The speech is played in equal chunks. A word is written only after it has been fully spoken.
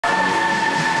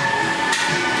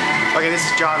Okay, this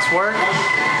is John's work.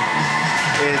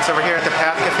 It's over here at the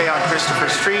Path Cafe on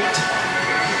Christopher Street.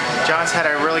 John's had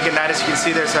a really good night. As you can see,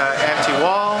 there's an empty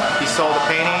wall. He sold a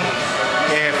painting.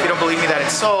 If you don't believe me that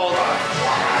it's sold,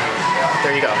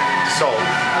 there you go, sold.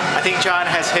 I think John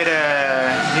has hit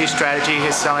a new strategy.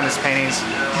 He's selling his paintings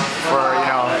for, you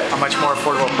know, a much more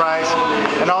affordable price.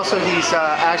 And also he's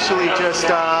actually just,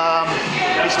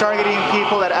 he's targeting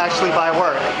people that actually buy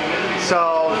work.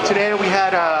 So today we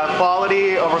had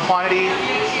quality over quantity.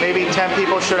 Maybe 10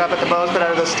 people showed up at the most, but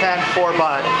out of those 10, 4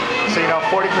 bought. So, you know,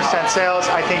 40% sales.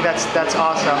 I think that's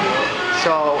awesome.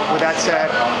 So with that said,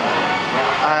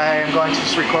 I'm going to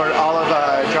just record all of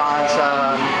John's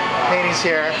paintings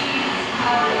here.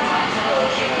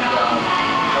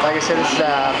 Like I said, this is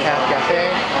Path Cafe.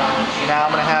 Now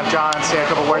I'm going to have John say a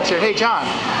couple words here. Hey John,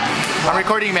 I'm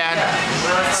recording, man.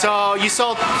 So you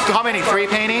sold how many? 3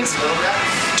 paintings?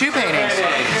 2 paintings.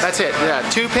 That's it. Yeah,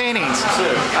 2 paintings.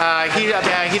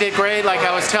 He did great. Like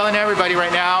I was telling everybody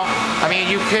right now. I mean,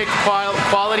 you picked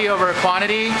quality over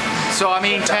quantity. So I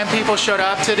mean, 10 people showed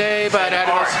up today, but out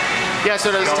of those, yeah,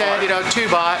 so those 10, you know, 2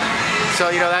 bought. So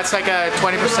you know, that's like a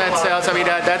 20% sales. I mean,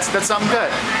 that's something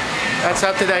good. That's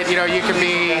something that, you know, you can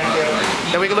be,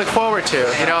 that we can look forward to,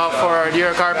 you know, for New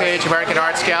York Art Page, American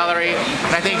Arts Gallery,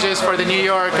 and I think just for the New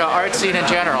York art scene in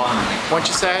general. Wouldn't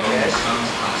you say?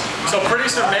 So pretty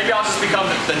soon, maybe I'll just become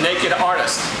the naked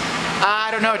artist.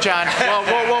 I don't know, John. Well,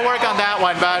 we'll work on that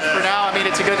one, but for now, I mean,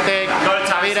 it's a good thing.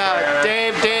 I mean,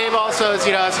 Dave also is,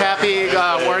 you know, is happy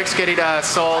works getting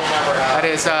sold at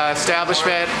his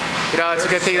establishment. You know, it's a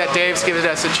good thing that Dave's given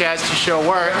us a chance to show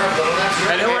work.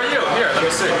 And who are you? Here, let me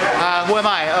see. Who am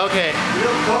I? Okay.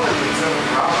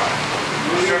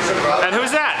 And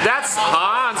who's that? That's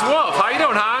Hans Wolf. How you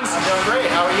doing, Hans? I'm doing great.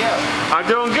 How are you? I'm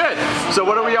doing good. So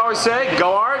what do we always say?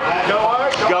 Go art? Go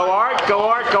art. Go art, go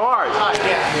art, go art.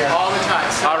 Yeah, all the time.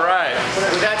 So, all right.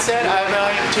 With that said, I'm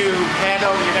going to hand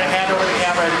over, you're going to hand over the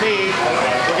camera to me.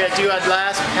 We're going to do a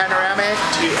last panoramic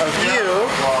of you.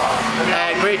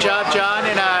 And great job, John.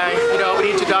 And you know,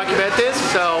 we need to document this.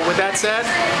 So with that said,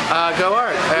 go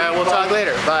art. We'll talk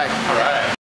later. Bye. All right.